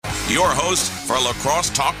Your host for La Crosse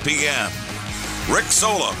Talk PM, Rick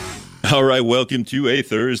Solem. All right, welcome to a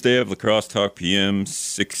Thursday of La Crosse Talk PM,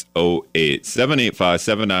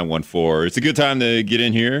 608-785-7914. It's a good time to get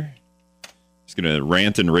in here. Just going to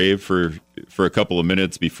rant and rave for a couple of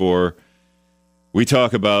minutes before we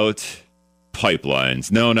talk about pipelines.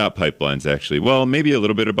 No, not pipelines, actually. Well, maybe a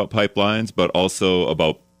little bit about pipelines, but also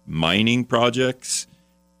about mining projects.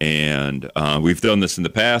 And we've done this in the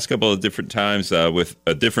past couple of different times with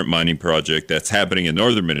a different mining project that's happening in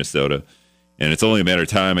northern Minnesota. And it's only a matter of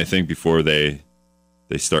time, I think, before they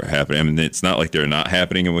start happening. I mean, it's not like they're not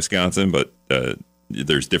happening in Wisconsin, but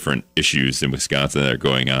there's different issues in Wisconsin that are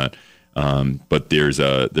going on. But there's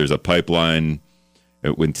a pipeline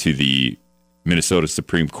that went to the Minnesota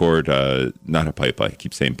Supreme Court. Not a pipeline. I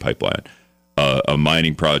keep saying pipeline. A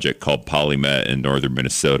mining project called Pollute in northern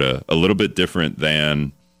Minnesota. A little bit different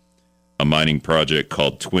than a mining project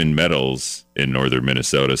called Twin Metals in northern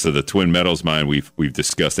Minnesota. So the Twin Metals mine we've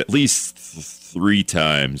discussed at least 3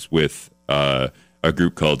 times with a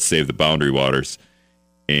group called Save the Boundary Waters.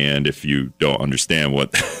 And if you don't understand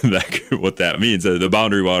what that means, the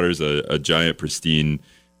Boundary Waters, a giant pristine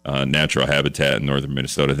natural habitat in northern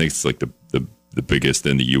Minnesota. I think it's like the biggest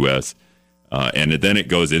in the U.S. And then it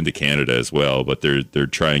goes into Canada as well. But they're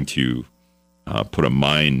trying to put a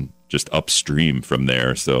mine just upstream from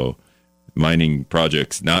there. So mining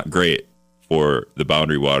projects, not great for the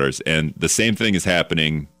Boundary Waters. And the same thing is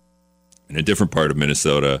happening in a different part of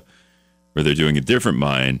Minnesota where they're doing a different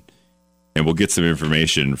mine. And we'll get some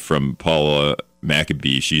information from Paula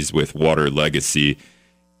Maccabee. She's with Water Legacy.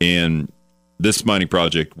 And this mining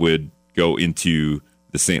project would go into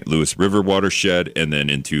the St. Louis River watershed and then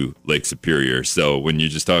into Lake Superior. So when you're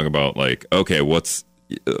just talking about like, okay,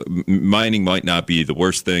 mining might not be the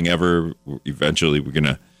worst thing ever. Eventually we're going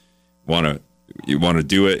to want to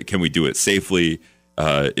do it. Can we do it safely?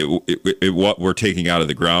 What we're taking out of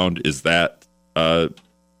the ground, is that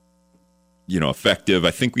effective?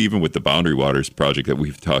 I think even with the Boundary Waters project that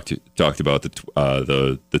we've talked about,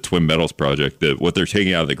 the Twin Metals project, what they're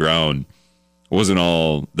taking out of the ground wasn't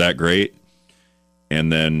all that great.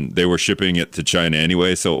 And then they were shipping it to China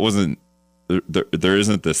anyway, so it wasn't. There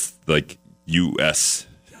isn't this like U.S.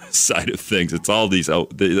 side of things. It's all these.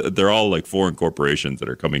 They're all like foreign corporations that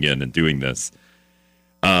are coming in and doing this.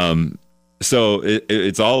 So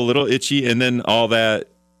it's all a little itchy, and then all that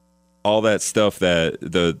stuff, that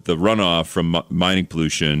the runoff from mining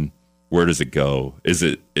pollution, where does it go? Is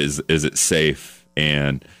it safe?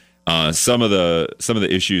 And some of the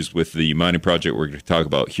issues with the mining project we're going to talk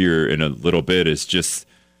about here in a little bit is just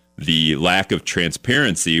the lack of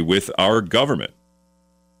transparency with our government,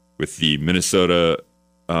 with the Minnesota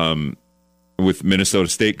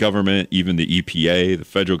state government, even the EPA, the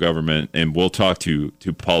federal government, and we'll talk to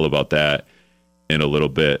Paul about that in a little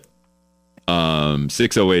bit.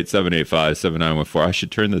 608-785-7914. I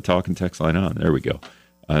should turn the talk and text line on. There we go.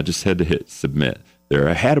 I just had to hit submit there.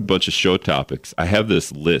 I had a bunch of show topics. I have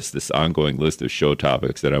this ongoing list of show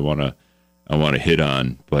topics that I want to hit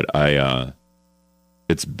on, but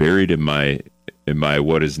it's buried in my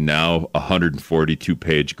what is now 142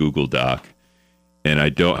 page Google Doc, and I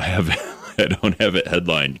don't have it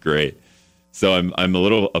headlined great. So I'm a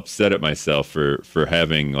little upset at myself for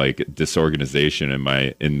having like disorganization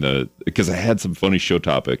because I had some funny show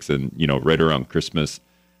topics, and right around Christmas,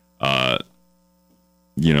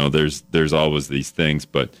 there's always these things,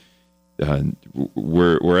 but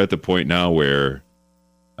we're at the point now where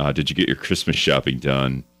did you get your Christmas shopping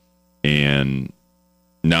done? And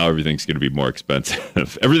now everything's going to be more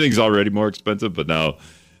expensive. Everything's already more expensive, but now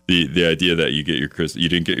the idea that you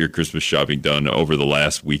didn't get your Christmas shopping done over the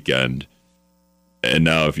last weekend. And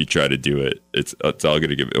now if you try to do it, it's all going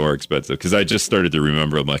to get more expensive. Because I just started to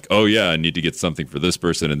remember, I'm like, oh, yeah, I need to get something for this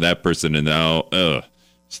person and that person. And now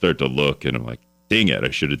start to look, and I'm like, dang it,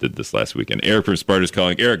 I should have did this last weekend. Eric from Sparta's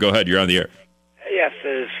calling. Eric, go ahead. You're on the air. Yes,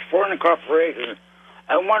 it's foreign corporations.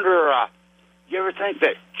 I wonder, do you ever think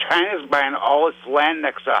that China's buying all its land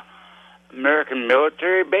next to American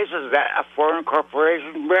military bases? Is that a foreign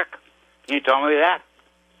corporation, Rick? Can you tell me that?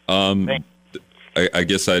 I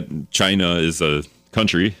guess China is a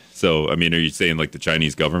country. So, I mean, are you saying like the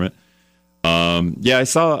Chinese government? Yeah, I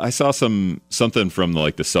saw something from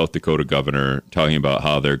the South Dakota governor talking about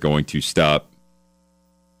how they're going to stop.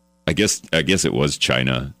 I guess it was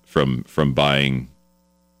China from buying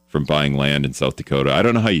land in South Dakota. I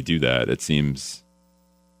don't know how you do that. That seems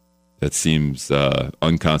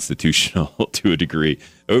unconstitutional to a degree.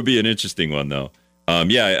 It would be an interesting one though.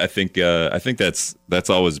 Yeah, I think that's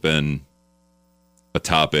always been a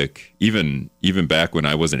topic, even back when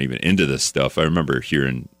I wasn't even into this stuff. I remember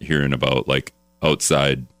hearing about like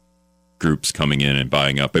outside groups coming in and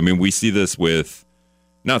buying up. I mean, we see this with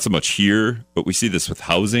not so much here, but we see this with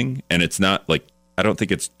housing, and it's not like, I don't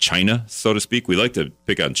think it's China, so to speak. We like to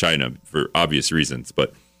pick on China for obvious reasons,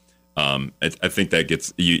 but I think that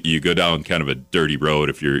gets you go down kind of a dirty road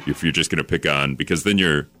if you're just going to pick on, because then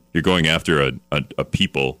you're going after a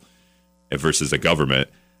people versus a government.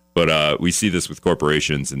 But we see this with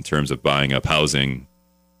corporations in terms of buying up housing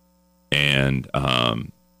and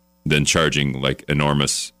then charging like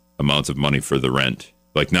enormous amounts of money for the rent,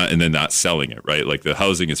 and then not selling it, right? Like the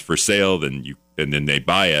housing is for sale, and then they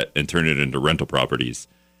buy it and turn it into rental properties,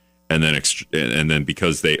 and then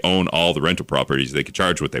because they own all the rental properties, they can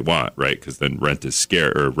charge what they want, right? Because then rent is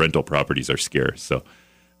scarce, or rental properties are scarce. So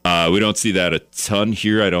we don't see that a ton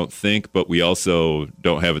here, I don't think, but we also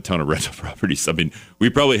don't have a ton of rental properties. I mean,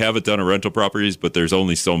 we probably have a ton of rental properties, but there's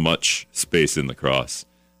only so much space in La Crosse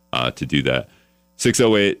to do that.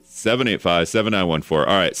 608-785-7914. All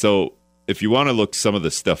right, so if you want to look some of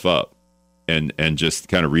the stuff up and just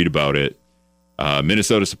kind of read about it,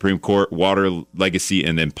 Minnesota Supreme Court, water legacy,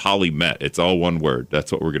 and then polymet. It's all one word.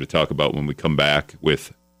 That's what we're going to talk about when we come back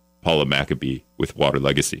with Paula Maccabee with water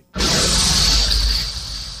legacy.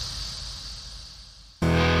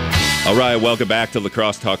 All right, welcome back to La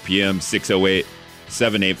Crosse Talk PM.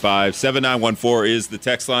 608-785-7914 is the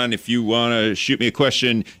text line. If you want to shoot me a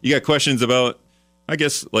question, you got questions about, I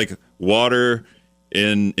guess, like water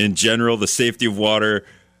in general, the safety of water,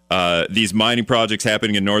 these mining projects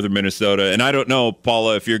happening in northern Minnesota. And I don't know,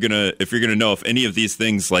 Paula, if you're gonna know if any of these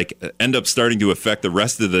things like end up starting to affect the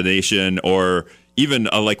rest of the nation, or even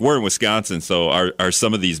like we're in Wisconsin. So are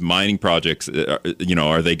some of these mining projects,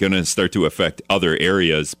 are they going to start to affect other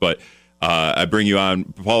areas? But I bring you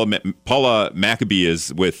on. Paula Maccabee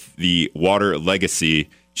is with the Water Legacy.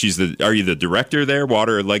 Are you the director there,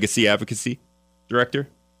 Water Legacy Advocacy Director?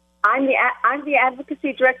 I'm the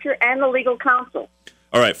advocacy director and the legal counsel.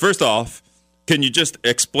 All right. First off, can you just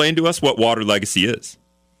explain to us what Water Legacy is?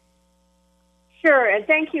 Sure, and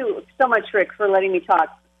thank you so much, Rick, for letting me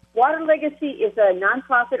talk. Water Legacy is a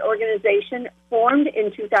nonprofit organization formed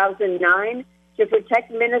in 2009 to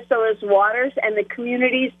protect Minnesota's waters and the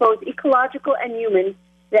communities, both ecological and human,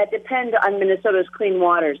 that depend on Minnesota's clean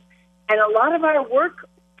waters. And a lot of our work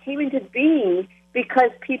came into being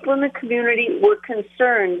because people in the community were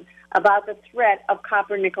concerned about the threat of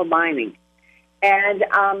copper-nickel mining. And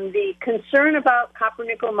the concern about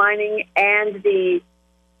copper-nickel mining and the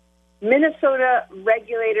Minnesota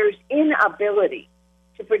regulators' inability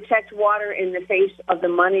to protect water in the face of the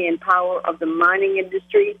money and power of the mining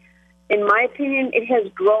industry, in my opinion, it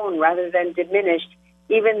has grown rather than diminished,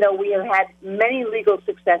 even though we have had many legal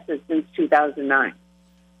successes since 2009.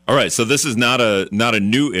 All right, so this is not a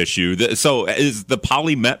new issue. So is the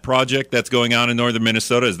polymet project that's going on in northern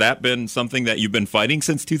Minnesota, has that been something that you've been fighting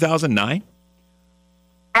since 2009?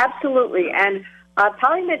 Absolutely, and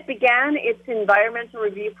polymet began its environmental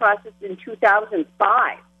review process in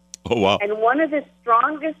 2005. Oh, wow. And one of the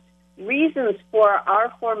strongest reasons for our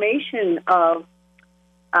formation of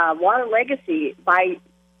Water Legacy by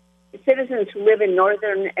citizens who live in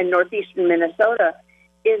northern and northeastern Minnesota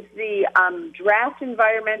is the draft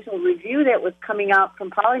environmental review that was coming out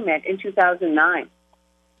from polymet in 2009.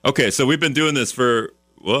 Okay, so we've been doing this for,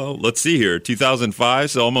 well, let's see here,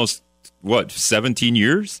 2005, so almost, 17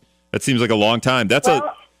 years? That seems like a long time. That's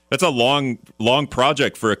a long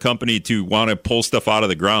project for a company to want to pull stuff out of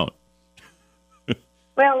the ground.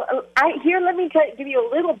 Well, let me give you a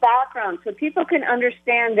little background so people can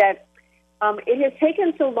understand that it has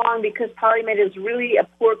taken so long because polymet is really a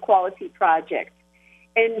poor quality project.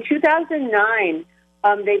 In 2009,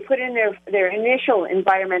 they put in their initial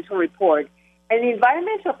environmental report, and the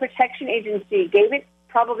Environmental Protection Agency gave it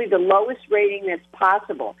probably the lowest rating that's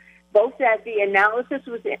possible, both that the analysis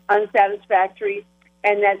was unsatisfactory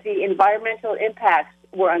and that the environmental impacts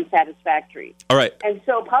were unsatisfactory. All right. And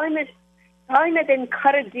so polymet then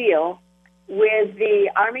cut a deal with the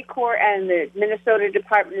Army Corps and the Minnesota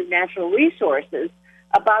Department of Natural Resources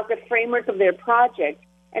about the framework of their project,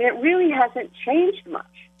 and it really hasn't changed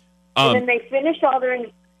much. And then they finished all their.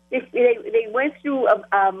 They went through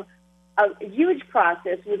a huge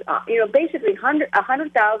process with basically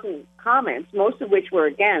 100,000 comments, most of which were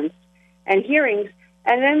against, and hearings,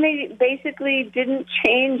 and then they basically didn't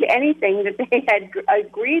change anything that they had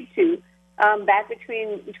agreed to back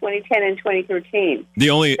between 2010 and 2013. The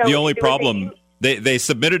only problem. They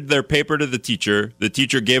submitted their paper to the teacher. The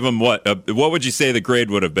teacher gave them what? What would you say the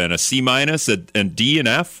grade would have been? A C-, and D and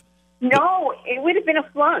F? No, it would have been a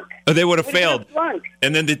flunk. Oh, they would have failed.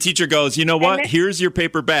 And then the teacher goes, you know what? Here's your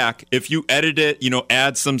paper back. If you edit it,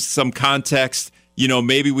 add some context,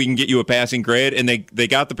 maybe we can get you a passing grade. And they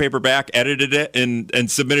got the paper back, edited it,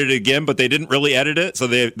 and submitted it again, but they didn't really edit it, so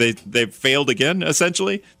they failed again.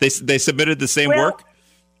 Essentially, they submitted the same work.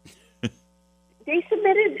 They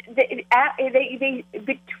submitted they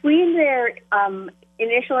between their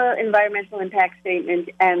initial environmental impact statement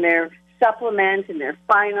and their supplement and their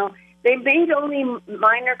final. They made only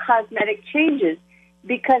minor cosmetic changes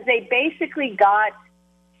because they basically got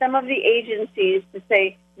some of the agencies to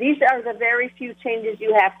say, these are the very few changes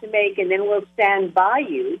you have to make, and then we'll stand by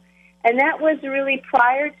you. And that was really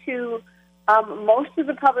prior to most of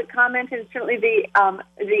the public comment, and certainly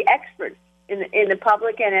the experts in the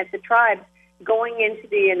public and at the tribes going into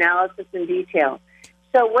the analysis in detail.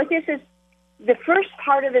 So what this is, the first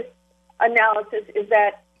part of this analysis is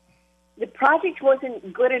that the project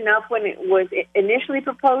wasn't good enough when it was initially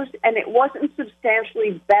proposed, and it wasn't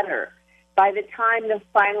substantially better by the time the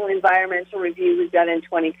final environmental review was done in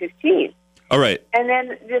 2015. All right. And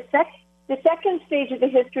then the second stage of the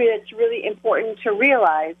history that's really important to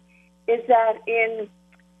realize is that in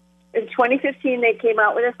 2015 they came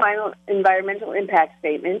out with a final environmental impact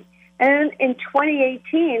statement, and in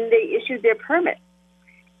 2018 they issued their permits.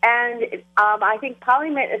 And I think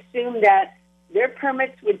PolyMet assumed that their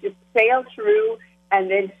permits would just sail through and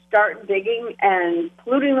then start digging and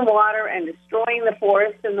polluting the water and destroying the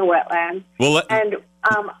forest and the wetlands. Well,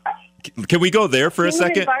 can we go there for a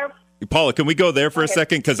second? Paula, can we go there for a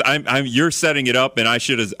second? Because you're setting it up, and I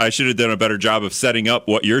should have done a better job of setting up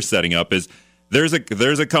what you're setting up. Is there's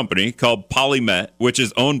a company called PolyMet, which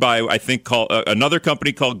is owned by another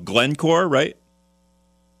company called Glencore, right?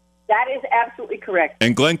 That is absolutely correct.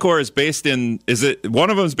 And Glencore is based in, one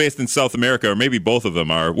of them is based in South America, or maybe both of them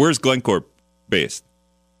are. Where's Glencore based?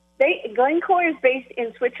 Glencore is based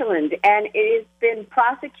in Switzerland, and it has been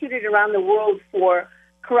prosecuted around the world for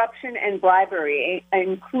corruption and bribery,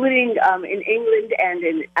 including in England and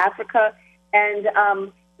in Africa. And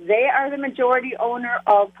they are the majority owner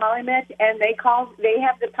of PolyMet, and they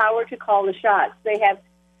have the power to call the shots. They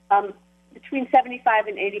have between 75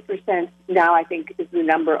 and 80% now, I think, is the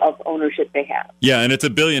number of ownership they have. Yeah, and it's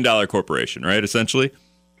 $1 billion corporation, right, essentially?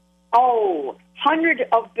 Oh, $100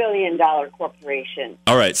 billion corporation.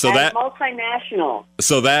 All right, so that multinational.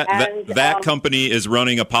 So that company is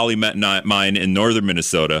running a PolyMet mine in northern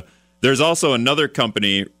Minnesota. There's also another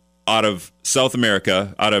company out of South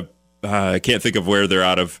America, I can't think of where they're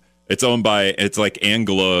out of. It's owned by, it's like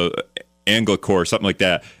Anglicor, something like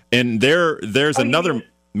that. And there's another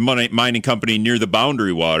mining company near the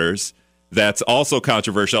Boundary Waters that's also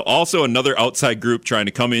controversial. Also another outside group trying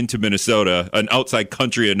to come into Minnesota, an outside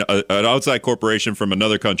country, an outside corporation from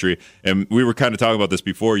another country. And we were kind of talking about this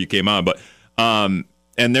before you came on, but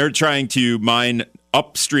and they're trying to mine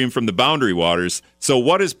upstream from the Boundary Waters. So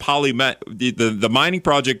what is PolyMet? The mining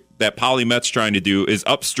project that PolyMet's trying to do is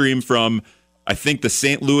upstream from, I think, the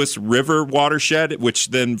St. Louis River watershed, which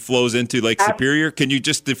then flows into Lake Superior. Can you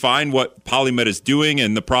just define what PolyMet is doing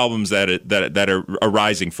and the problems that are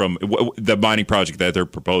arising from the mining project that they're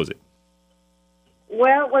proposing?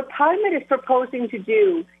 Well, what PolyMet is proposing to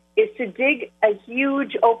do is to dig a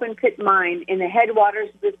huge open pit mine in the headwaters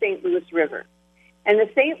of the St. Louis River. And the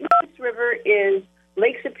St. Louis River is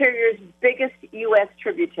Lake Superior's biggest U.S.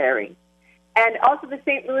 tributary. And also the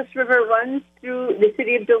St. Louis River runs through the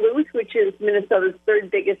city of Duluth, which is Minnesota's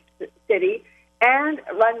third biggest city, and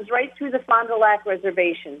runs right through the Fond du Lac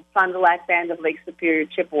Reservation, Fond du Lac Band of Lake Superior,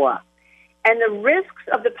 Chippewa. And the risks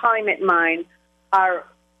of the PolyMet mine are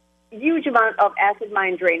a huge amount of acid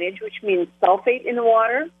mine drainage, which means sulfate in the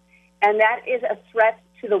water, and that is a threat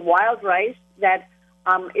to the wild rice that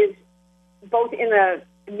is both in the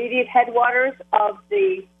immediate headwaters of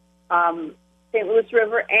the St. Louis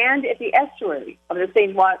River and at the estuary of the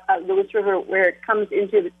St. Louis River where it comes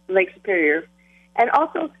into Lake Superior. And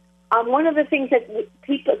also, one of the things that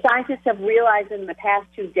scientists have realized in the past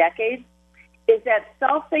 2 decades is that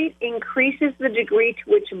sulfate increases the degree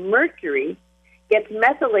to which mercury gets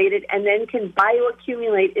methylated and then can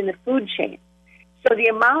bioaccumulate in the food chain. So the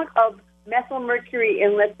amount of methylmercury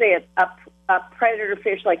in, let's say, a predator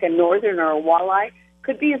fish like a northern or a walleye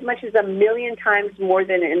could be as much as 1 million times more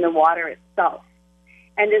than in the water itself.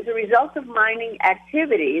 And as a result of mining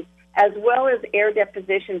activities, as well as air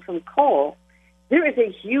deposition from coal, there is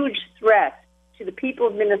a huge threat to the people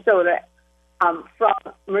of Minnesota from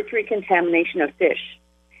mercury contamination of fish.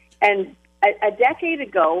 And a decade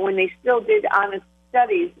ago, when they still did honest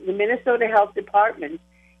studies, the Minnesota Health Department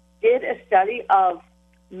did a study of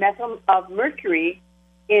mercury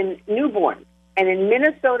in newborns. And in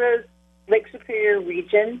Minnesota's Lake Superior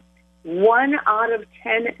region, 1 out of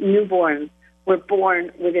 10 newborns were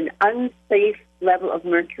born with an unsafe level of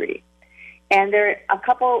mercury. And there are a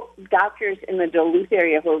couple doctors in the Duluth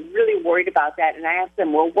area who are really worried about that. And I asked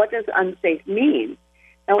them, well, what does unsafe mean?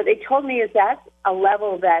 And what they told me is that's a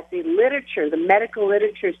level that the literature, the medical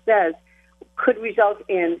literature says could result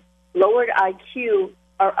in lowered IQ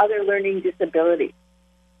or other learning disabilities.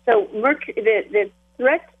 So the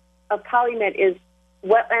threat of polymet is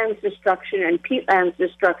wetlands destruction and peatlands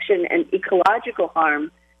destruction and ecological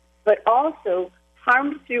harm, but also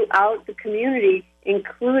harm throughout the community,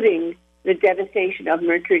 including the devastation of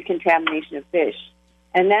mercury contamination of fish.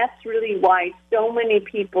 And that's really why so many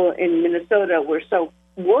people in Minnesota were so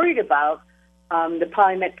worried about the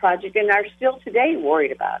polymet project and are still today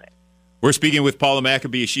worried about it. We're speaking with Paula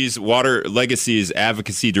Maccabee. She's Water Legacy's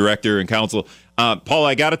Advocacy Director and Counsel. Paula,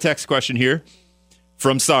 I got a text question here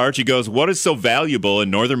from Sarge. He goes, what is so valuable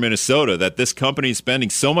in northern Minnesota that this company is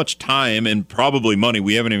spending so much time and probably money?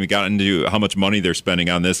 We haven't even gotten to how much money they're spending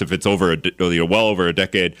on this, if it's over well over a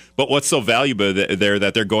decade. But what's so valuable there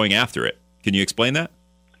that they're going after it? Can you explain that?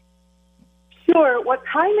 Sure. What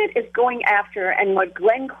polymet is going after and what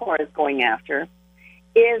Glencore is going after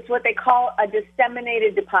is what they call a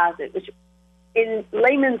disseminated deposit, which in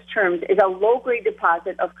layman's terms is a low-grade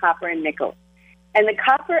deposit of copper and nickel. And the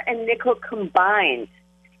copper and nickel combined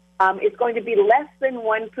is going to be less than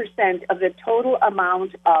 1% of the total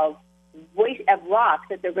amount of weight of rock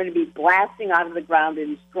that they're going to be blasting out of the ground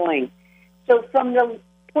and destroying. So from the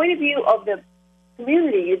point of view of the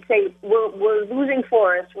community, you'd say we're losing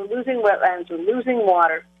forests, we're losing wetlands, we're losing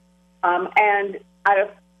water, and out of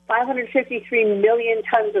 553 million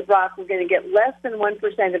tons of rock, we're going to get less than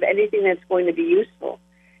 1% of anything that's going to be useful.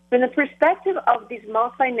 From the perspective of these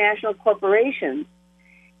multinational corporations,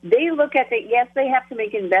 they look at that, yes, they have to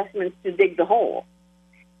make investments to dig the hole.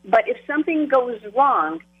 But if something goes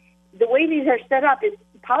wrong, the way these are set up is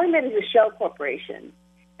Polymet is a shell corporation.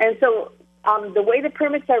 And so the way the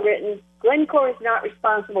permits are written, Glencore is not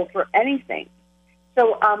responsible for anything.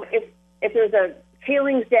 So if there's a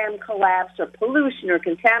tailings dam collapse or pollution or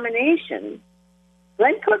contamination,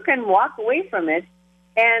 Glencore can walk away from it,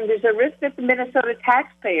 and there's a risk that the Minnesota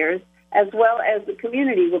taxpayers as well as the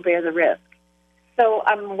community will bear the risk. So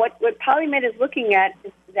what Polymet is looking at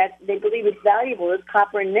is that they believe it's valuable is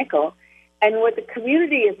copper and nickel, and what the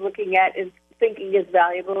community is looking at is thinking is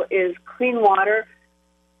valuable is clean water,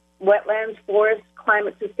 wetlands, forests,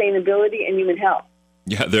 climate sustainability, and human health.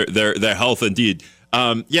 Yeah, their health indeed.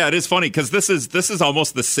 Yeah, it is funny because this is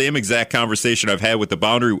almost the same exact conversation I've had with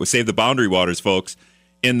the Save the Boundary Waters folks,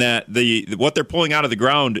 in that what they're pulling out of the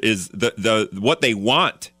ground is the what they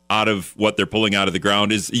want out of what they're pulling out of the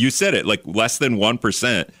ground is, you said it, like less than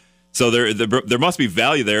 1%. So there must be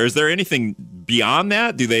value there. Is there anything beyond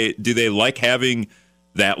that? Do they like having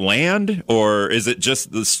that land, or is it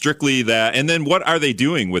just strictly that? And then what are they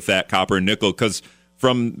doing with that copper and nickel? Because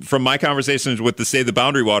from my conversations with the Save the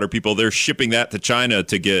Boundary Water people, they're shipping that to China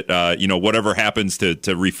to get whatever happens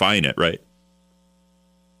to refine it, right?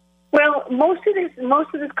 Well, most of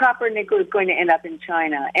this copper and nickel is going to end up in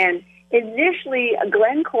China. And initially,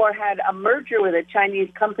 Glencore had a merger with a Chinese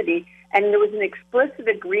company, and there was an explicit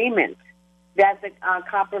agreement that the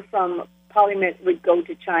copper from Polymet would go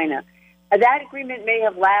to China. That agreement may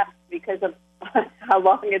have lapsed because of how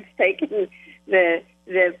long it's taken the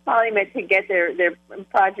Polymet to get their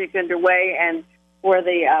project underway, and from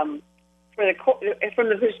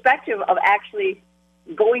the perspective of actually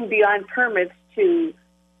going beyond permits to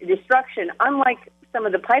destruction, unlike some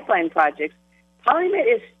of the pipeline projects,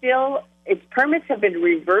 Polymet is still, its permits have been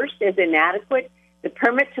reversed as inadequate. The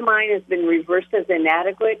permit to mine has been reversed as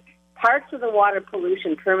inadequate. Parts of the water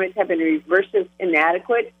pollution permits have been reversed as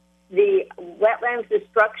inadequate. The wetlands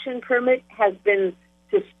destruction permit has been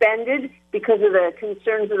suspended because of the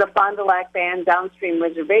concerns of the Fond du Lac Band downstream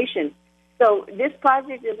reservation. So this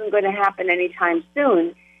project isn't going to happen anytime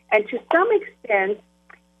soon. And to some extent,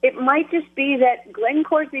 it might just be that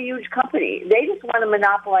Glencore's a huge company. They just want to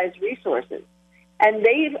monopolize resources. And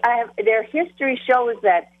their history shows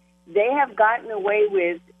that they have gotten away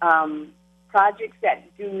with projects that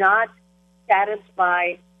do not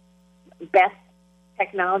satisfy best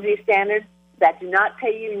technology standards, that do not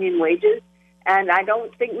pay union wages, and I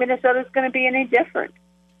don't think Minnesota's going to be any different.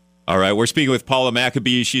 All right, we're speaking with Paula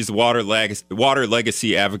Maccabee. She's the Water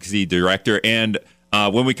Legacy Advocacy Director. And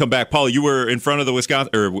when we come back, Paula, you were in front of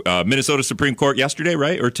the Minnesota Supreme Court yesterday,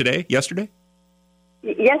 right? Or today? Yesterday?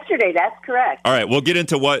 Yesterday, that's correct. All right, we'll get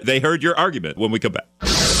into what they heard your argument when we come back.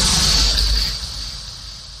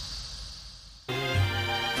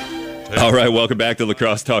 All right, welcome back to La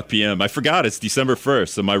Crosse Talk PM. I forgot it's December 1st,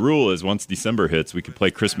 so my rule is once December hits, we can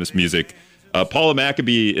play Christmas music Paula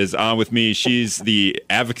Maccabee is on with me. She's the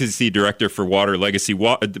advocacy director for Water Legacy.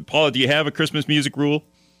 Paula, do you have a Christmas music rule?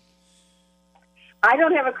 I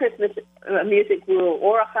don't have a Christmas music rule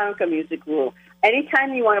or a Hanukkah music rule.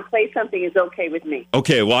 Anytime you want to play something is okay with me.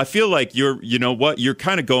 Okay, well, I feel like you're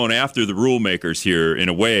kind of going after the rule makers here in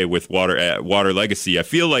a way with Water Legacy. I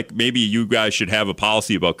feel like maybe you guys should have a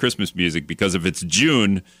policy about Christmas music, because if it's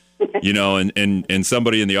June, and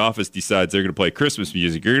somebody in the office decides they're going to play Christmas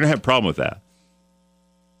music, you're going to have a problem with that.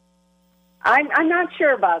 I'm not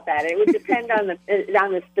sure about that. It would depend on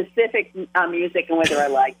the specific music and whether I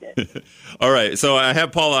liked it. All right, so I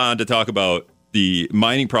have Paula on to talk about the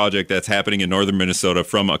mining project that's happening in northern Minnesota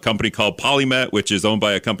from a company called Polymet, which is owned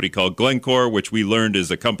by a company called Glencore, which we learned is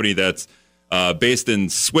a company that's based in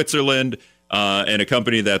Switzerland, and a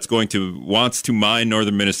company that's wants to mine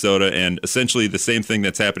northern Minnesota, and essentially the same thing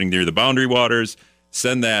that's happening near the boundary waters.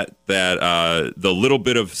 Send that the little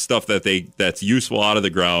bit of stuff that's useful out of the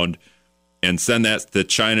ground, and send that to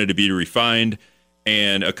China to be refined.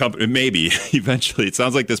 And a company, maybe eventually, it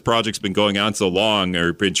sounds like this project's been going on so long,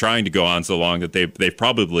 or been trying to go on so long, that they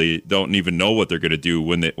probably don't even know what they're going to do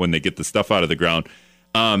when they get the stuff out of the ground.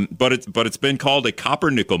 But it's been called a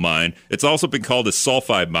copper nickel mine. It's also been called a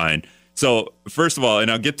sulfide mine. So first of all,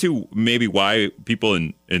 and I'll get to maybe why people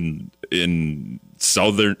in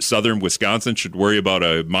southern Wisconsin should worry about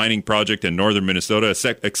a mining project in northern Minnesota,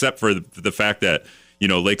 except for the fact that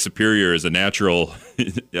Lake Superior is a natural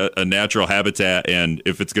habitat, and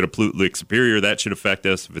if it's going to pollute Lake Superior, that should affect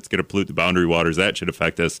us. If it's going to pollute the boundary waters, that should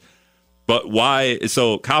affect us. But why?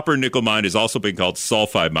 So copper nickel mine has also been called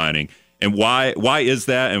sulfide mining, and why is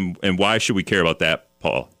that, and why should we care about that,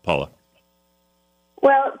 Paula?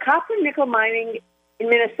 Well, copper nickel mining in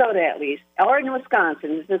Minnesota, at least, or in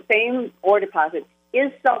Wisconsin, is the same ore deposit,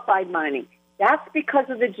 is sulfide mining. That's because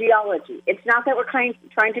of the geology. It's not that we're trying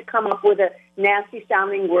to come up with a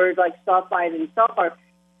nasty-sounding word like sulfide and sulfur.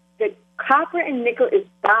 The copper and nickel is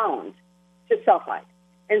bound to sulfide.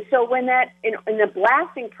 And so when that, in the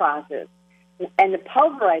blasting process and the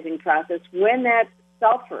pulverizing process, when that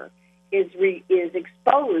sulfur is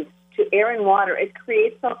exposed to air and water, it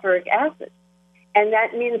creates sulfuric acid. And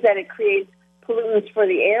that means that it creates pollutants for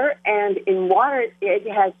the air, and in water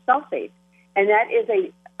it has sulfate. And that is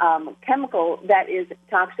a chemical that is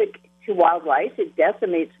toxic to wild rice. It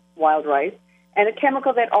decimates wild rice, and a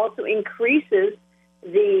chemical that also increases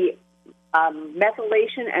the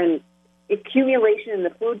methylation and accumulation in the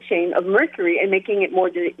food chain of mercury and making it more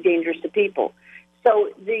dangerous to people. So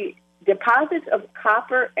the deposits of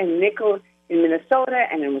copper and nickel in Minnesota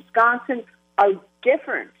and in Wisconsin are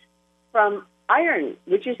different from iron,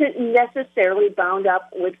 which isn't necessarily bound up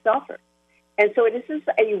with sulfur. And so this is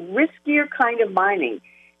a riskier kind of mining.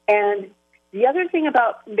 And the other thing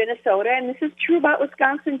about Minnesota, and this is true about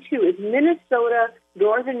Wisconsin too, is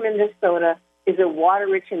northern Minnesota is a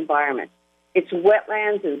water-rich environment. It's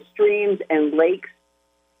wetlands and streams and lakes.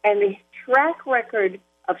 And the track record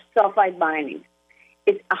of sulfide mining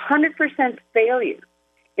is 100% failure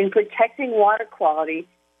in protecting water quality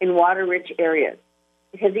in water-rich areas.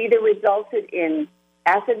 It has either resulted in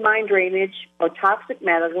acid mine drainage or toxic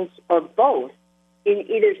metals or both in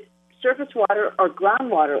either surface water or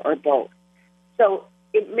groundwater or both. So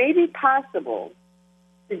it may be possible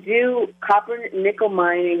to do copper nickel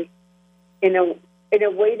mining in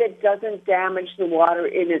a way that doesn't damage the water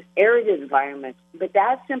in an arid environment, but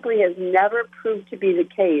that simply has never proved to be the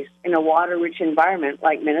case in a water-rich environment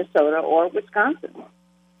like Minnesota or Wisconsin.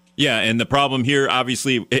 Yeah, and the problem here,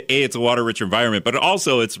 obviously, it's a water-rich environment, but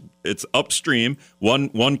also it's upstream. One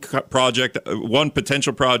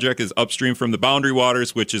potential project is upstream from the boundary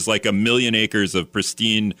waters, which is like 1 million acres of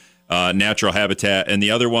pristine natural habitat, and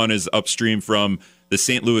the other one is upstream from the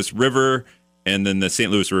St. Louis River, and then the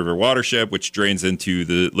St. Louis River watershed, which drains into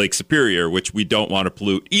the Lake Superior, which we don't want to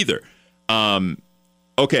pollute either.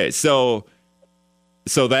 Okay, so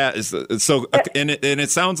that is and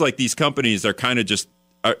it sounds like these companies are kind of just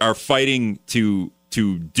are fighting to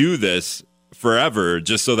do this forever,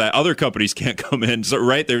 just so that other companies can't come in. So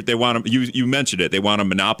right, they want to. You mentioned it. They want a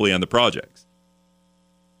monopoly on the projects.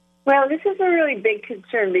 Well, this is a really big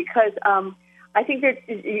concern because I think that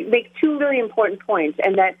you make two really important points,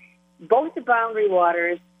 and that both the boundary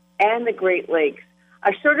waters and the Great Lakes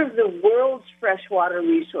are sort of the world's freshwater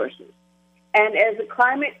resources. And as the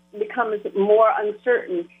climate becomes more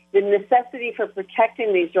uncertain, the necessity for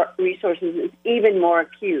protecting these resources is even more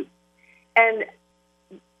acute. And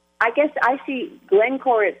I guess I see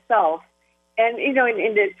Glencore itself, and, in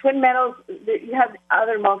the Twin Metals, you have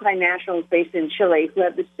other multinationals based in Chile who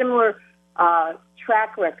have the similar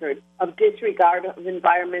track record of disregard of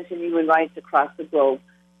environment and human rights across the globe.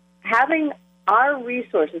 having our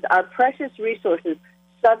resources, our precious resources,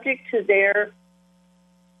 subject to their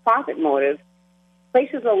profit motive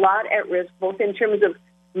places a lot at risk, both in terms of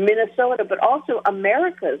Minnesota, but also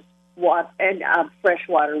America's water and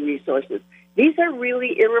freshwater resources. These are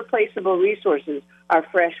really irreplaceable resources, our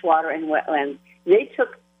freshwater and wetlands. They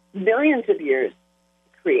took millions of years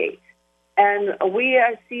to create. And we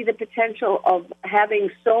see the potential of having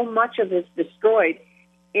so much of this destroyed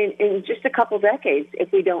in just a couple decades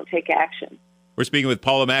if we don't take action. We're speaking with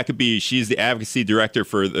Paula Maccabee. She's the advocacy director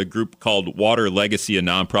for a group called Water Legacy, a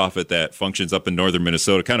nonprofit that functions up in northern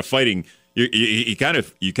Minnesota, kind of fighting. You kind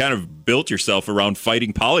of built yourself around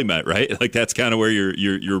fighting pollute, right? Like that's kind of where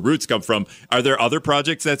your roots come from. Are there other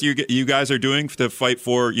projects that you guys are doing to fight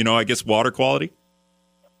for, I guess, water quality?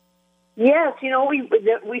 Yes,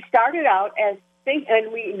 we started out and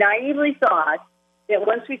we naively thought that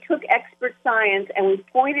once we took expert science and we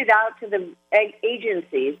pointed out to the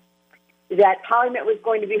agencies that pollute was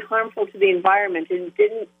going to be harmful to the environment and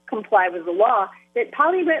didn't comply with the law, that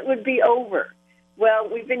pollute would be over. Well,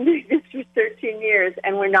 we've been doing this for 13 years,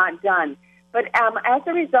 and we're not done. But as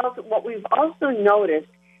a result, what we've also noticed,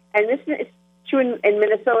 and this is true in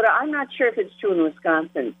Minnesota, I'm not sure if it's true in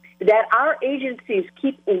Wisconsin, that our agencies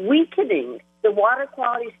keep weakening the water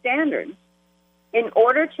quality standards in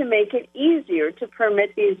order to make it easier to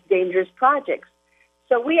permit these dangerous projects.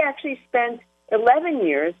 So we actually spent 11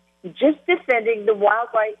 years just defending the wild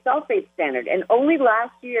rice sulfate standard, and only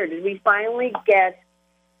last year did we finally get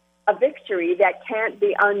a victory that can't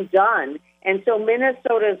be undone. And so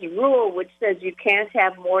Minnesota's rule, which says you can't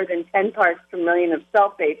have more than 10 parts per million of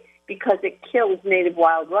sulfate because it kills native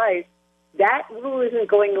wild rice, that rule isn't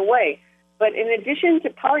going away. But in addition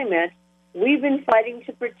to pollute, we've been fighting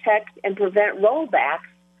to protect and prevent rollbacks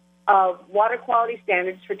of water quality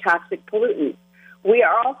standards for toxic pollutants. We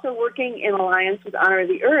are also working in alliance with Honor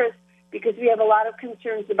the Earth because we have a lot of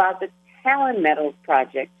concerns about the Talon Metals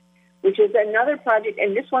project, which is another project,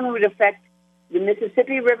 and this one would affect the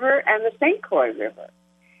Mississippi River and the St. Croix River.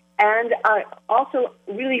 And also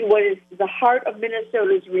really what is the heart of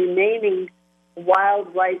Minnesota's remaining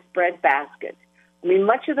wild rice breadbasket. I mean,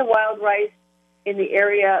 much of the wild rice in the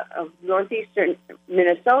area of northeastern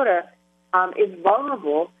Minnesota is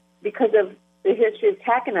vulnerable because of the history of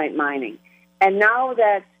taconite mining. And now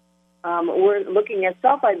that we're looking at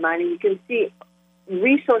sulfide mining, you can see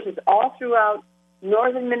resources all throughout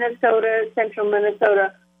northern Minnesota, central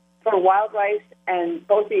Minnesota for wild rice, and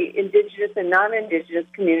both the indigenous and non-indigenous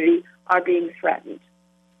community are being threatened.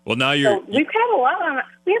 Well, now we have a lot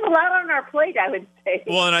on our plate, I would say.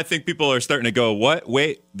 Well, and I think people are starting to go, what?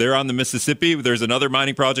 Wait, they're on the Mississippi. There's another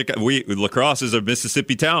mining project. La Crosse is a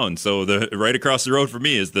Mississippi town, so right across the road from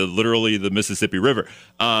me is literally the Mississippi River.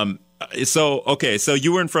 So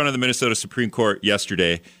you were in front of the Minnesota Supreme Court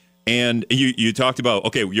yesterday, and you talked about,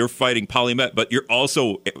 okay, you're fighting pollute, but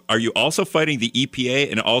are you also fighting the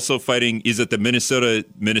EPA and also fighting, is it the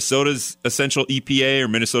Minnesota's essential EPA or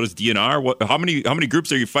Minnesota's DNR? How many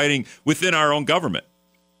groups are you fighting within our own government?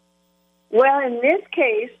 Well, in this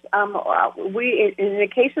case, in the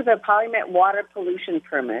case of the pollute water pollution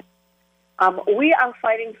permit, we are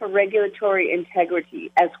fighting for regulatory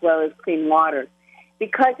integrity as well as clean water,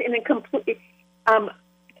 because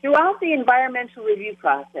throughout the environmental review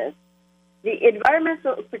process, the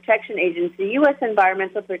Environmental Protection Agency, U.S.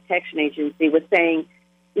 Environmental Protection Agency, was saying,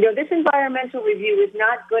 this environmental review is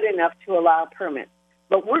not good enough to allow permits,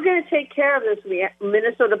 but we're going to take care of this with the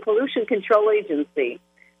Minnesota Pollution Control Agency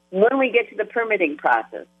when we get to the permitting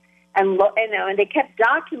process. And they kept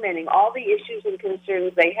documenting all the issues and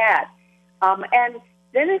concerns they had. And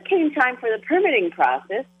then it came time for the permitting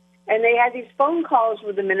process, and they had these phone calls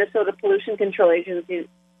with the Minnesota Pollution Control Agency,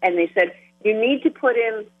 and they said, you need to put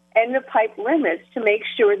in end-of-pipe limits to make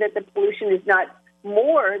sure that the pollution is not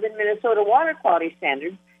more than Minnesota water quality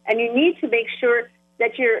standards, and you need to make sure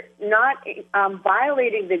that you're not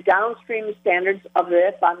violating the downstream standards of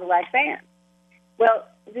the Fond du Lac ban. Well,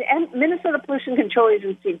 the Minnesota Pollution Control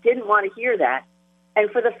Agency didn't want to hear that,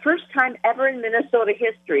 and for the first time ever in Minnesota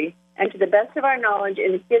history, and to the best of our knowledge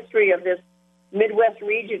in the history of this Midwest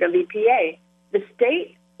region of EPA, the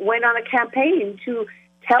state went on a campaign to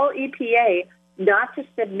tell EPA not to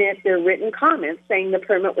submit their written comments saying the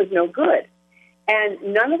permit was no good.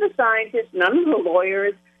 And none of the scientists, none of the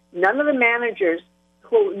lawyers, none of the managers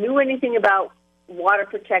who knew anything about water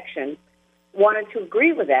protection wanted to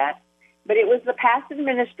agree with that. But it was the past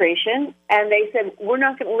administration, and they said, we're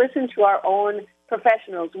not going to listen to our own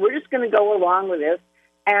professionals. We're just going to go along with this,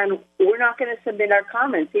 and we're not going to submit our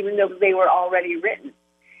comments, even though they were already written.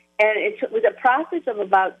 And it was a process of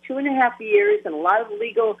about 2.5 years and a lot of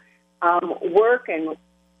legal work and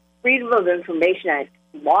Freedom of Information Act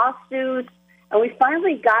lawsuits, and we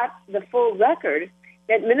finally got the full record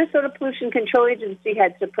that Minnesota Pollution Control Agency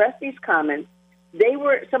had suppressed these comments. They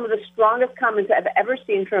were some of the strongest comments I've ever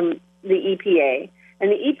seen from the EPA,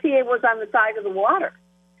 and the EPA was on the side of the water.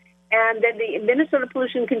 And then the Minnesota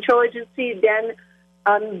Pollution Control Agency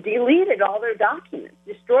then deleted all their documents,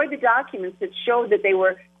 destroyed the documents that showed that they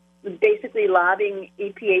were basically lobbying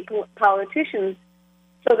EPA politicians.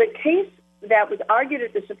 So the case that was argued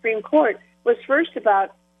at the Supreme Court was first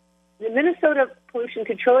about the Minnesota Pollution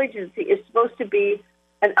Control Agency is supposed to be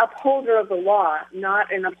an upholder of the law,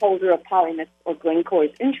 not an upholder of Polymet's or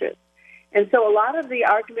Glencore's interests. And so a lot of the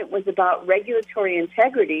argument was about regulatory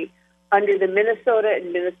integrity under the Minnesota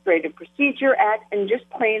Administrative Procedure Act and just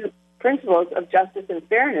plain principles of justice and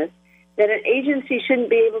fairness, that an agency shouldn't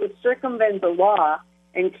be able to circumvent the law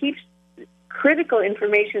and keep critical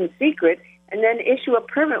information secret and then issue a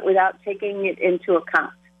permit without taking it into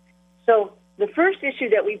account. So the first issue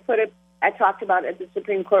that I talked about at the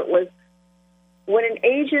Supreme Court was when an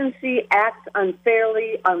agency acts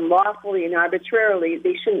unfairly, unlawfully, and arbitrarily,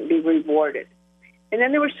 they shouldn't be rewarded. And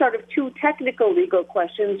then there were sort of two technical legal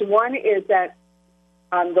questions. One is that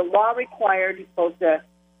the law required both the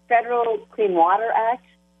Federal Clean Water Act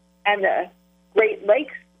and the Great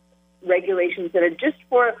Lakes regulations that are just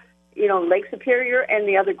for, Lake Superior and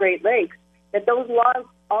the other Great Lakes, that those laws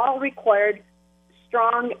all required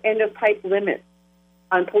strong end-of-pipe limits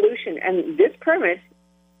on pollution. And this permit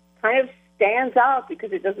kind of stands out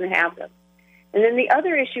because it doesn't have them. And then the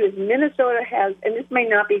other issue is Minnesota has, and this may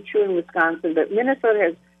not be true in Wisconsin, but Minnesota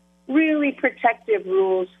has really protective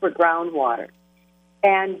rules for groundwater.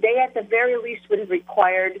 And they, at the very least, would have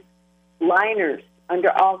required liners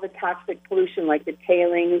under all the toxic pollution like the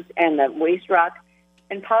tailings and the waste rock.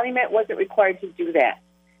 And Polymet wasn't required to do that.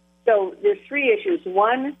 So there's three issues.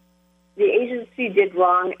 One, the agency did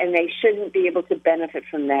wrong, and they shouldn't be able to benefit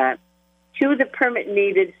from that. Two, the permit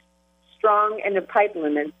needed strong end-of-pipe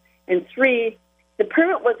limits. And three, the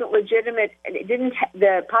permit wasn't legitimate, and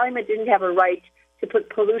the Polymet didn't have a right to put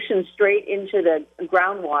pollution straight into the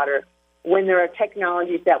groundwater when there are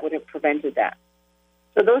technologies that would have prevented that.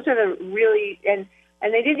 So those are the really, and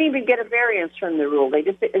they didn't even get a variance from the rule.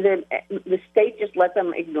 The state just let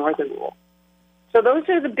them ignore the rule. So those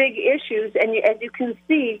are the big issues, and as you can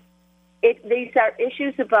see, these are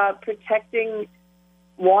issues about protecting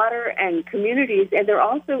water and communities, and they're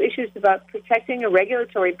also issues about protecting a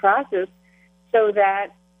regulatory process so that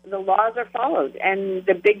the laws are followed, and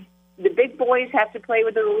the big boys have to play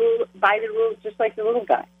with by the rules just like the little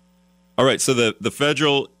guys. All right, so the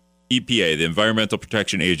federal EPA, the Environmental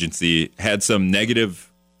Protection Agency, had some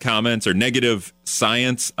negative comments or negative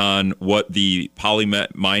science on what the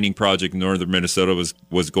Polymet mining project in northern Minnesota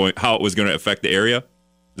how it was going to affect the area.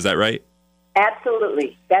 Is that right?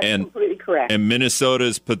 Absolutely. That's completely correct. And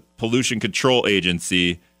Minnesota's Pollution Control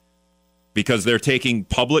Agency, because they're taking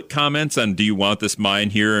public comments on do you want this mine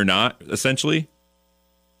here or not, essentially,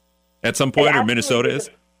 at some point, or Minnesota is.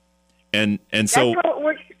 And so that's how it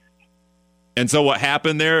works. And so what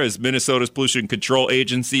happened there is Minnesota's Pollution Control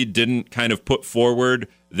Agency didn't kind of put forward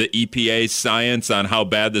the EPA's science on how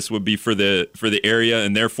bad this would be for the area,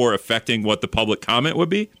 and therefore affecting what the public comment would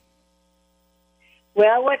be?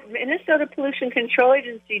 Well, what Minnesota Pollution Control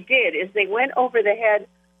Agency did is they went over the head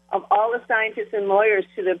of all the scientists and lawyers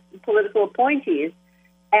to the political appointees,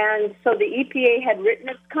 and so the EPA had written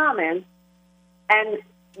its comments and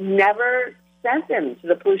never sent them to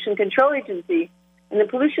the Pollution Control Agency. And the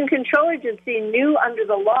Pollution Control Agency knew under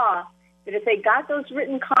the law that if they got those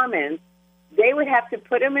written comments, they would have to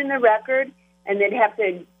put them in the record, and they'd have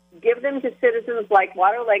to give them to citizens like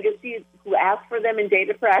Water Legacy who asked for them in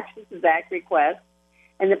Data for Access Act requests,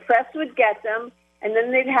 and the press would get them, and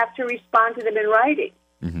then they'd have to respond to them in writing.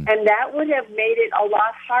 Mm-hmm. And that would have made it a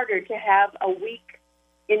lot harder to have a weak,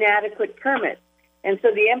 inadequate permit. And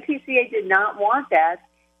so the MPCA did not want that,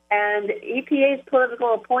 and EPA's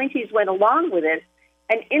political appointees went along with it.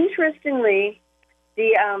 And interestingly,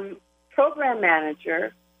 the program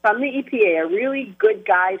manager from the EPA, a really good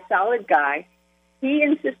guy, solid guy, he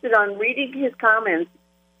insisted on reading his comments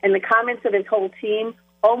and the comments of his whole team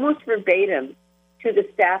almost verbatim to the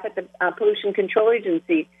staff at the Pollution Control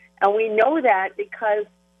Agency. And we know that because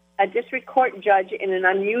a district court judge in an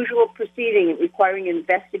unusual proceeding requiring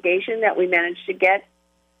investigation that we managed to get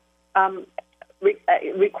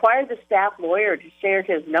required the staff lawyer to share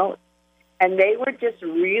his notes. And they were just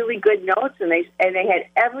really good notes, and they had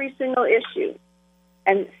every single issue.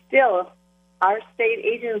 And still, our state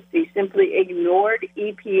agency simply ignored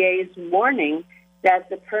EPA's warning that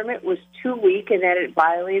the permit was too weak and that it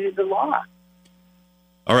violated the law.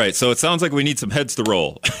 All right, so it sounds like we need some heads to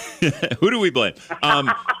roll. Who do we blame?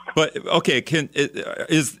 But okay,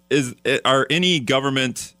 are any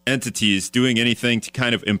government entities doing anything to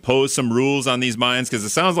kind of impose some rules on these mines? Because it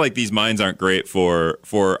sounds like these mines aren't great for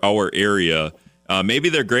our area. Maybe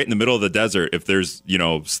they're great in the middle of the desert if there's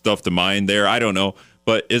stuff to mine there. I don't know.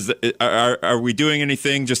 But are we doing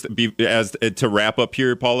anything to wrap up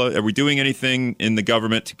here, Paula? Are we doing anything in the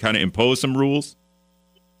government to kind of impose some rules?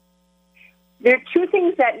 There are two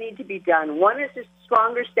things that need to be done. One is just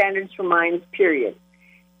stronger standards for mines, period.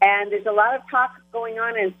 And there's a lot of talk going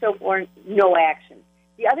on and so forth, no action.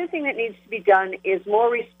 The other thing that needs to be done is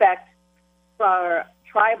more respect for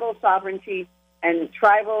tribal sovereignty and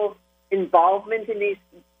tribal involvement in these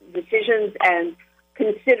decisions and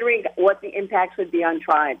considering what the impacts would be on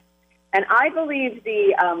tribes. And I believe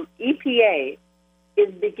the EPA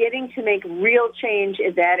is beginning to make real change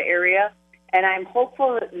in that area. And I'm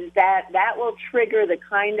hopeful that will trigger the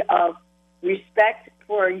kind of respect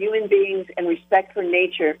for human beings and respect for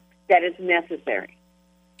nature that is necessary.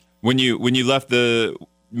 When you left the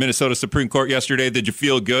Minnesota Supreme Court yesterday, did you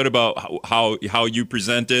feel good about how you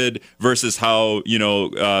presented versus how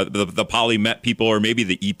the Poly Met people, or maybe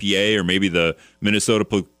the EPA, or maybe the Minnesota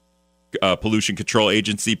Pollution Control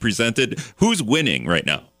Agency presented? Who's winning right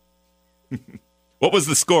now? What was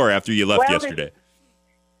the score after you left yesterday?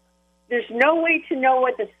 There's no way to know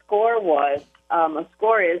what the score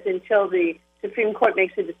is until the Supreme Court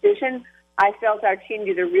makes a decision. I felt our team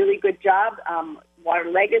did a really good job.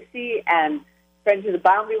 Water Legacy and Friends of the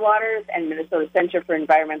Boundary Waters and Minnesota Center for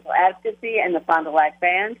Environmental Advocacy and the Fond du Lac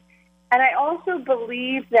Band. And I also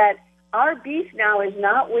believe that our beef now is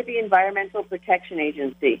not with the Environmental Protection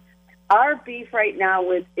Agency. Our beef right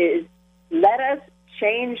now is let us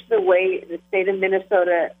change the way the state of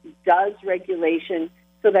Minnesota does regulation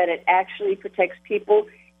so that it actually protects people.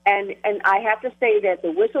 And I have to say that the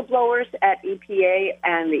whistleblowers at EPA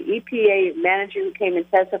and the EPA manager who came and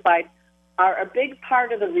testified are a big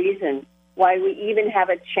part of the reason why we even have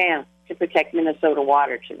a chance to protect Minnesota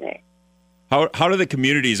water today. How do the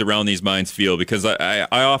communities around these mines feel? Because I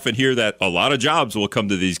often hear that a lot of jobs will come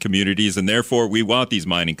to these communities, and therefore we want these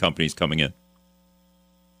mining companies coming in.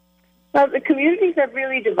 Well, the communities are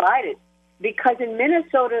really divided. Because in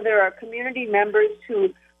Minnesota, there are community members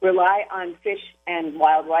who rely on fish and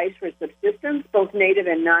wild rice for subsistence, both native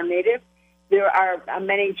and non-native. There are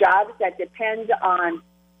many jobs that depend on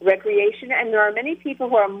recreation, and there are many people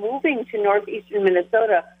who are moving to northeastern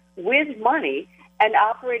Minnesota with money and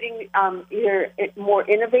operating either more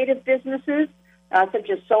innovative businesses, such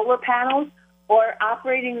as solar panels, or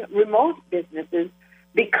operating remote businesses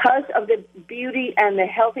because of the beauty and the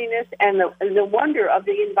healthiness and the wonder of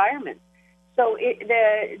the environment. So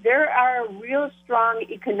there are real strong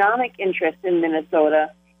economic interests in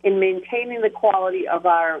Minnesota in maintaining the quality of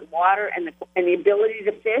our water and the ability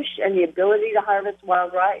to fish and the ability to harvest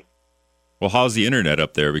wild rice. Well, how's the internet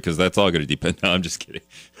up there? Because that's all going to depend. No, I'm just kidding.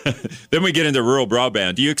 Then we get into rural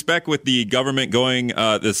broadband. Do you expect with the government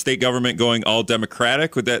the state government going all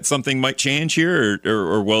Democratic, that something might change here,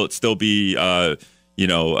 or will it still be, the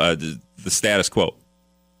status quo?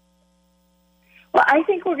 Well, I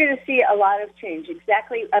think we're going to see a lot of change.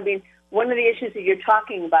 Exactly. I mean, one of the issues that you're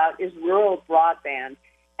talking about is rural broadband.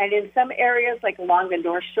 And in some areas, like along the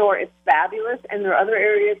North Shore, it's fabulous. And there are other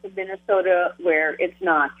areas of Minnesota where it's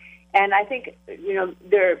not. And I think,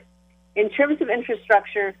 in terms of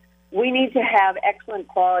infrastructure, we need to have excellent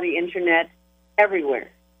quality internet everywhere.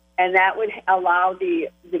 And that would allow the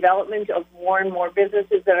development of more and more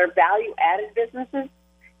businesses that are value-added businesses,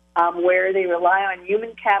 where they rely on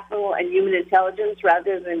human capital and human intelligence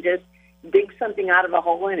rather than just dig something out of a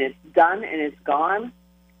hole and it's done and it's gone.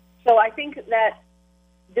 So I think that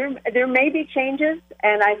there may be changes,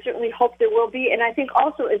 and I certainly hope there will be. And I think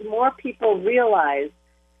also as more people realize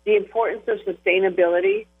the importance of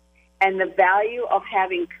sustainability and the value of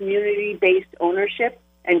having community-based ownership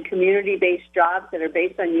and community-based jobs that are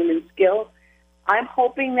based on human skill, I'm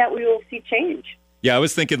hoping that we will see change. Yeah, I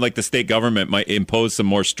was thinking like the state government might impose some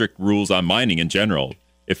more strict rules on mining in general.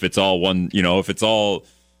 If it's all one, if it's all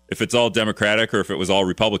Democratic or if it was all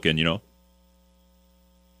Republican, Well,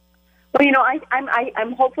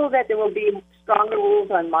 I'm hopeful that there will be stronger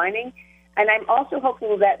rules on mining, and I'm also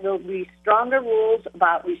hopeful that there will be stronger rules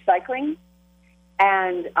about recycling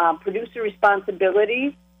and producer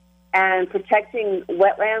responsibility and protecting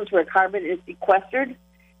wetlands where carbon is sequestered,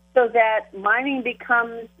 so that mining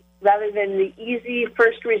becomes, rather than the easy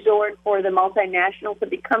first resort for the multinationals, it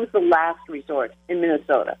becomes the last resort in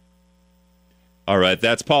Minnesota. All right,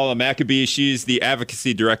 that's Paula Maccabee. She's the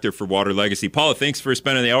Advocacy Director for Water Legacy. Paula, thanks for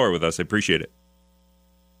spending the hour with us. I appreciate it.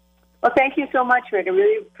 Well, thank you so much, Rick. I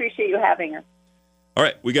really appreciate you having us. All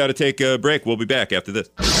right, we got to take a break. We'll be back after this.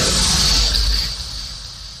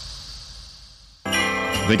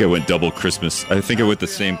 I think I went double Christmas. I think I went the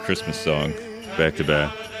same Christmas song back to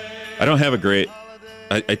back. I don't have a great...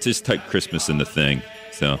 I just typed Christmas in the thing.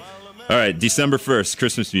 So, all right, December 1st,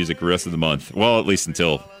 Christmas music the rest of the month. Well, at least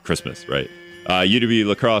until Christmas, right? UW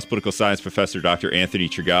La Crosse political science professor Dr. Anthony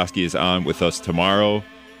Chergosky is on with us tomorrow.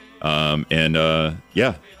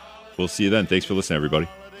 Yeah, we'll see you then. Thanks for listening, everybody.